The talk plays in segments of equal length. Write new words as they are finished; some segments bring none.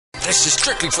This is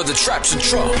strictly for the traps and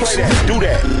trunks. Play that, do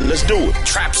that, let's do it.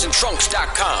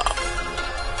 Trapsandtrunks.com.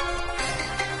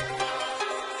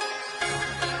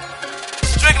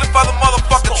 Strictly for the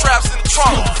motherfucking traps in the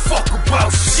trunk. Don't fuck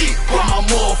about shit but my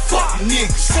motherfucking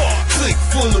niggas. Click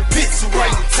full of bits,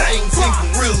 orangutans and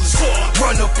gorillas.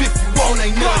 Run up if you want,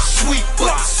 ain't nothing sweet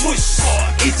but the swish.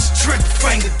 It's a trick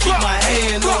finger, keep my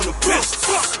hand on the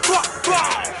pistol.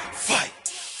 Fight,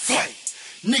 fight.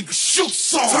 Nigga shoot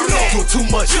song. Do too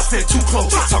much, stand too close,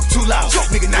 talk too loud.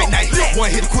 Nigga night, one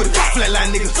hit a quitter,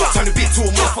 flatline nigga. Turn the bitch to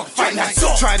a motherfucking fight night.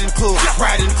 Try it in the club,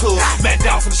 ride in the club. Man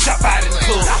down from the shop, out in the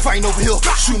club. Fighting over here,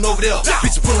 shooting over there.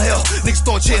 Bitch full of hell, niggas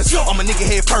throwing chairs. On my nigga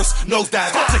head first, nose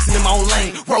dive. Flexing in my own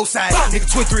lane, roadside. Nigga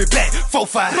 23 black,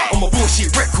 4-5. On my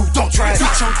bullshit, wreck crew, don't try it.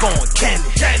 Bitch, I'm going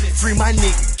candy. Free my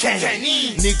nigga,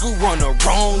 candy. Nigga run her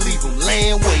wrong, leave him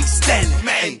laying where he standing.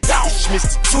 Man, it's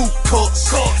Mr. Two Cups.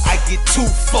 I get two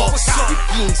fucks. If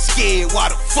you ain't scared, why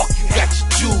the fuck you got your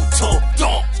jewel tucked?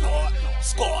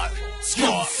 Squad.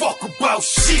 Don't fuck about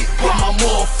shit but my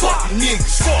motherfucking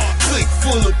niggas. Click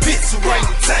full of bits,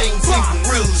 orangutans and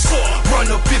gorillas. Run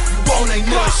up if you want, ain't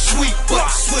nothing sweet but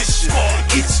the swisher.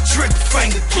 It's a trick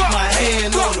finger, keep my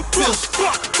hand on the pistol.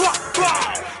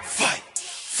 Fight,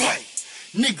 fight.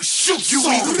 Nigga shoot you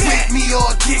either with me or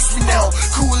against me now.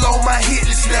 Cool on my hit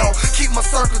list now. Keep my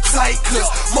circle tight cause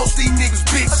most these niggas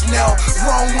bitches now.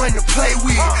 Wrong one to play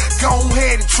with. Go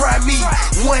ahead and try me.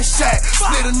 One shot,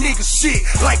 split a nigga shit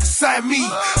like a side me.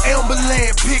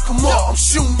 Amberland, pick him up, I'm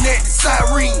shooting at the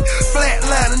siren.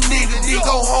 Flatline a nigga, then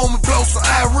go home and blow some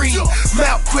Irene.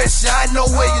 Mouth question, I know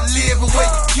where you live and where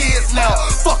your kids now.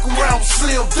 Fuck around with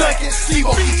Slim Dunkin, he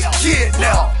gon' get your kid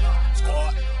now.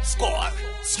 Squad.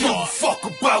 Don't fuck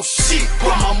about shit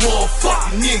but my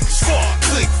motherfucking niggas.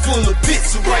 Click full of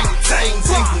bits, orangutans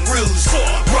and gorillas.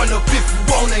 Run up if you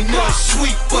want, ain't nothing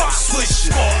sweet but the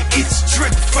swisher. It's a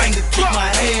trick finger, keep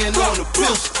my hand on the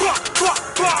pistol.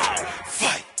 Fight,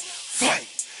 fight.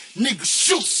 Nigga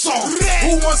shoot some.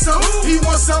 Who wants some? He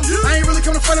wants some. I ain't really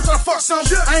coming to fight him, tryna fuck some.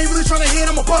 I ain't really tryna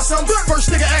hit him or bust some. First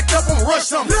nigga act up, I'ma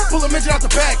rush some. Pull a midget out the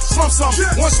bag, slump some.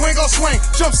 One swing, I'll swing,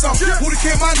 jump some. Who the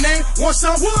kid, my name, want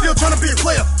some? Still tryna be a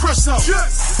player, crush some.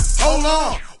 Hold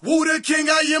on. Woo the king,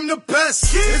 I am the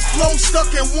best. His flow stuck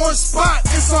in one spot,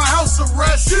 it's on house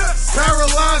arrest.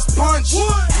 Paralyzed punch,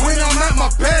 when I'm at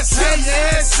my best. Have your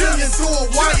ass singing through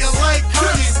a wire like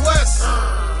Kanye West.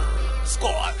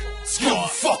 Squad.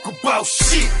 Don't fuck about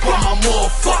shit but my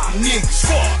motherfucking niggas.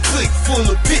 Click full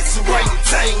of bits,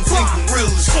 orangutans and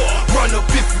gorillas. Run up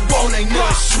if you want, ain't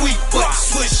nothing sweet but the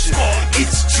swisher.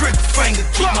 It's a trick finger,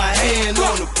 keep my hand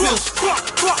on the pistol.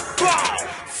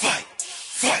 Fight,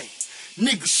 fight.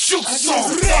 Nigga shoot some. I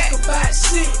don't fuck about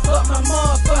shit but my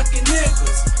motherfucking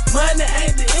niggas. Money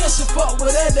ain't the issue, fuck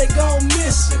with that, they gon'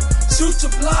 miss you. Shoot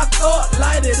your block up,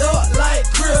 light it up like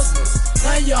Christmas.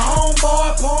 Now your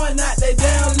homeboy pouring out they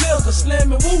damn liquor.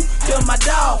 Slim and Woo, them my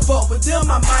dog, fuck with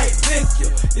them I might pick you.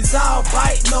 It's all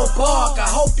bite, no bark, I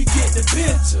hope you get the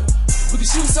picture. We can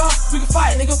shoot some, we can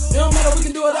fight, nigga. It don't matter, we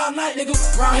can do it all night, nigga.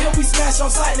 Round here we smash on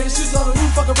sight, nigga. Shoot on the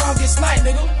roof, fuck around, get sniped,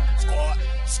 nigga.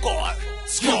 Squad.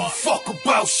 Don't fuck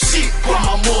about shit but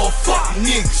my motherfucking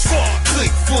niggas.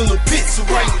 Click full of bits,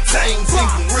 orangutans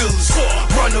and gorillas.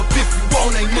 Run up if you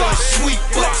want, ain't nothing sweet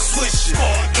but the swisher.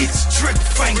 It's a trick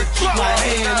finger, keep my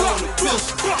hand on the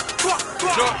pistol.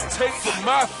 Don't take the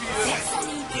mafia.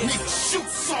 Nigga shoot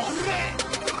some.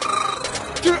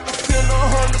 Send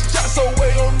 100 shots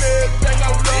away on everything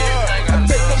I love. I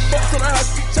take the bucks on the high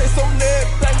speed chase on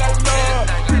everything I love.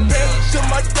 Prepare to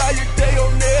my diet day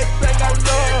on everything I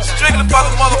love. Strictly for the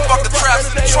motherfucking traps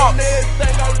in the trunk. On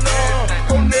everything I love.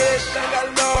 On everything I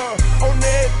love. On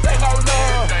everything I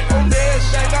love. On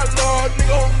everything I love.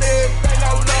 Nigga on everything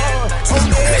I love. On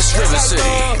everything I love.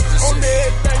 On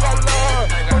everything I love.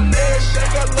 On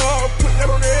everything I love. Put that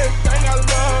on everything I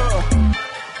love.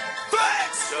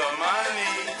 Flex. The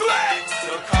money. Flex.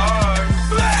 The cars.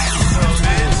 Flex. The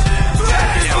bitches.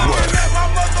 Flex. Let my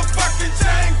motherfucking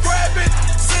chain grab it.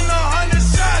 Send 100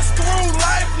 shots through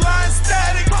lifeline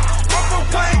static. Upper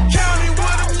Wayne County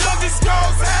where them youngest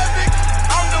cause havoc.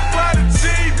 I'm the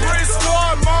prodigy,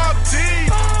 Bristol, Mob T.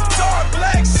 Dark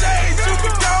black shades, you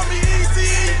can call me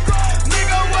Easy.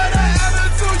 Nigga, what I ever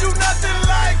do, you nothing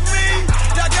like me.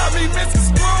 Y'all got me missing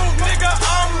screws.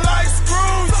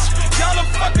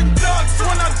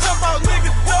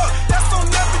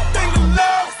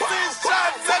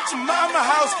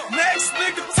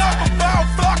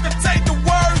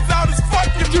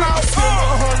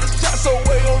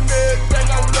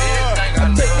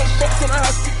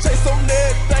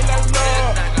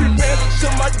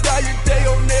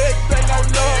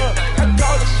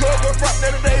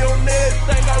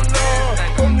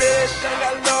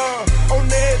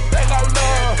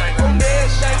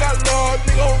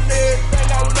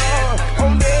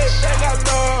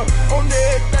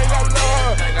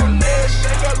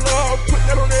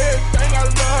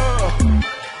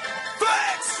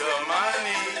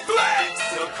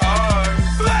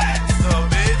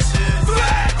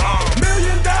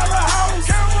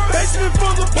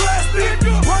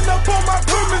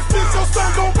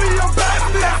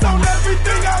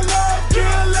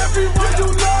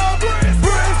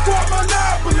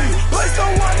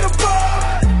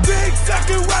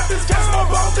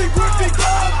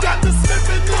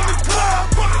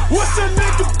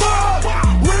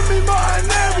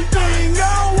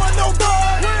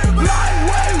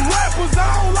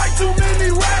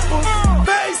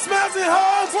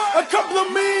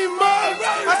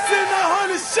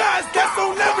 that's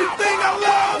on everything I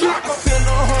love. I can send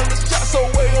 100 shots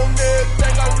away on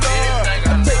everything I love.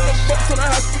 I take the fucks on the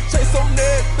hospital chase on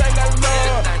everything I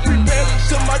love. Prepare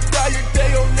to my dying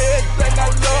day on everything I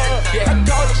love. I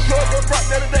call the plug up right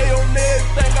there today on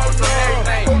everything I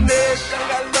love. On everything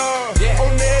I love.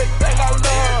 On everything I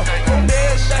love. On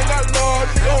everything I love.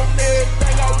 On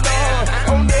everything I love.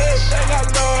 On everything I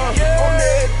love. On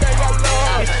everything I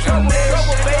love. On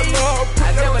everything I love. I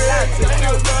never lied to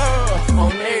you. love.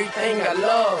 On everything I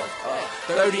love.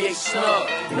 38 snug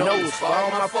nose for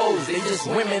all my foes. They just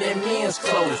women in men's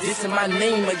clothes. This is my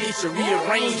name, I get you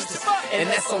rearranged. And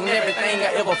that's on everything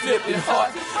I ever flipped in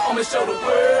heart. I'ma show the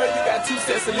world you got two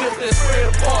sets of lips that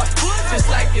spread apart. Just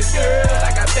like this girl,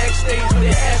 I got backstage with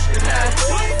an astronaut.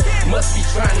 Must be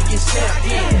trying to get snapped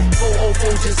in.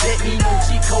 404 just let me know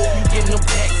G-code, you getting them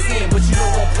packs in. But you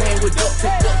know I'm playing with duct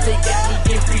tape, got me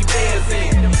getting free bands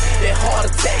in. That heart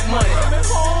attack money. Coming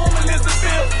home,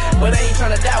 Elizabeth. But I ain't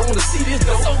trying to die, I wanna see this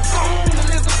though. So gone,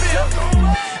 Elizabeth.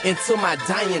 Until my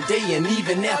dying day, and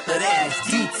even after that, it's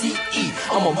DTE.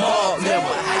 I'm a mob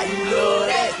member. How you love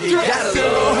that? You gotta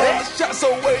love that. Shots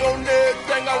away on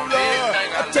everything I love.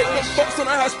 I take the folks on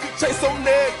the hospital chase on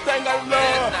everything I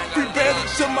love. Free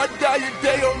bandage to my dying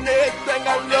day on everything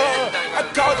I love. I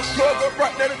call the plug up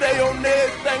right there today on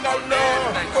everything I love.